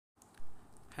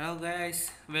Hello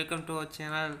guys, welcome to our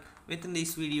channel. Within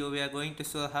this video we are going to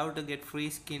show how to get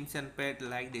free skins and pet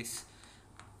like this.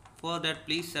 For that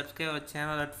please subscribe our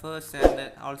channel at first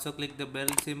and also click the bell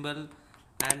symbol,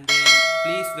 and then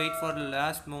please wait for the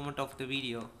last moment of the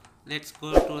video. Let's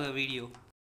go to the video.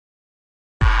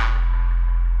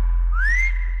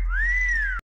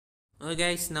 Okay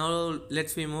guys, now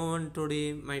let's move on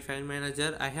to my file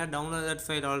manager. I have downloaded that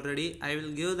file already. I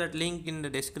will give that link in the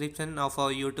description of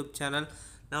our YouTube channel.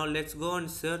 Now let's go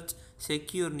and search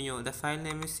secure new. The file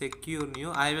name is secure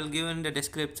new. I will give in the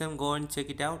description. Go and check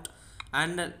it out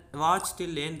and watch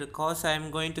till end because I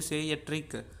am going to say a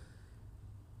trick.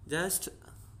 Just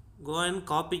go and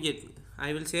copy it.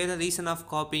 I will say the reason of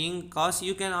copying cause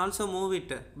you can also move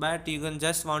it, but you can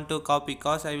just want to copy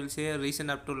cause I will say a reason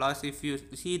up to last if you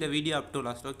see the video up to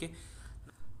last.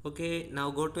 Okay,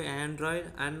 now go to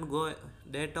Android and go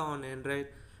data on Android.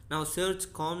 Now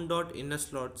search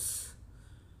com.innerslots.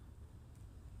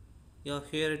 Yeah,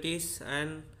 here it is,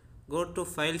 and go to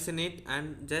files in it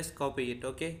and just copy it.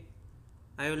 Okay,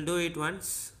 I will do it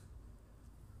once.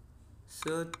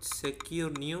 Search secure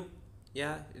new.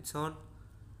 Yeah, it's on,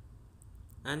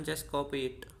 and just copy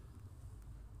it.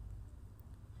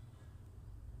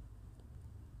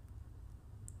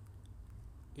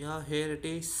 Yeah, here it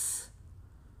is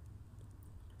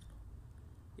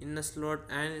in the slot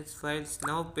and its files.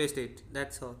 Now paste it.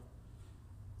 That's all.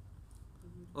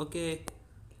 Okay,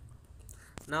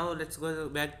 now let's go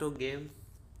back to game.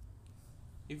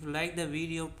 If you like the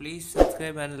video, please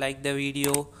subscribe and like the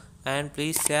video, and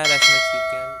please share as much you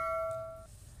can.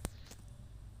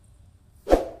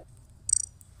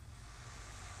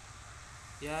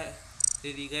 Yeah,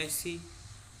 did you guys see?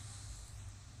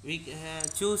 We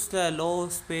choose the low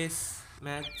space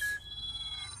match,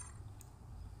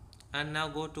 and now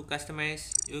go to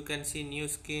customize. You can see new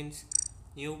skins,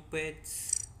 new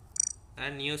pets,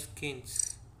 and new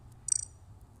skins.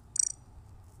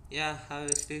 Yeah, how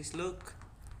does this look?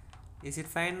 Is it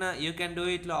fine? You can do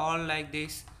it all like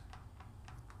this.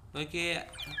 Okay,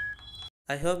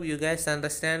 I hope you guys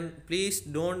understand. Please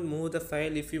don't move the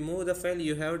file. If you move the file,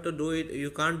 you have to do it.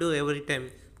 You can't do every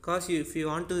time because if you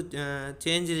want to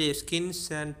change the skins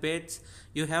and pets,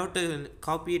 you have to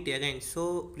copy it again.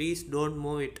 So please don't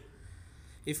move it.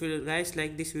 If you guys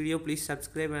like this video, please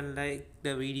subscribe and like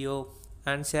the video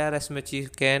and share as much as you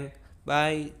can.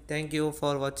 Bye. Thank you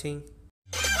for watching.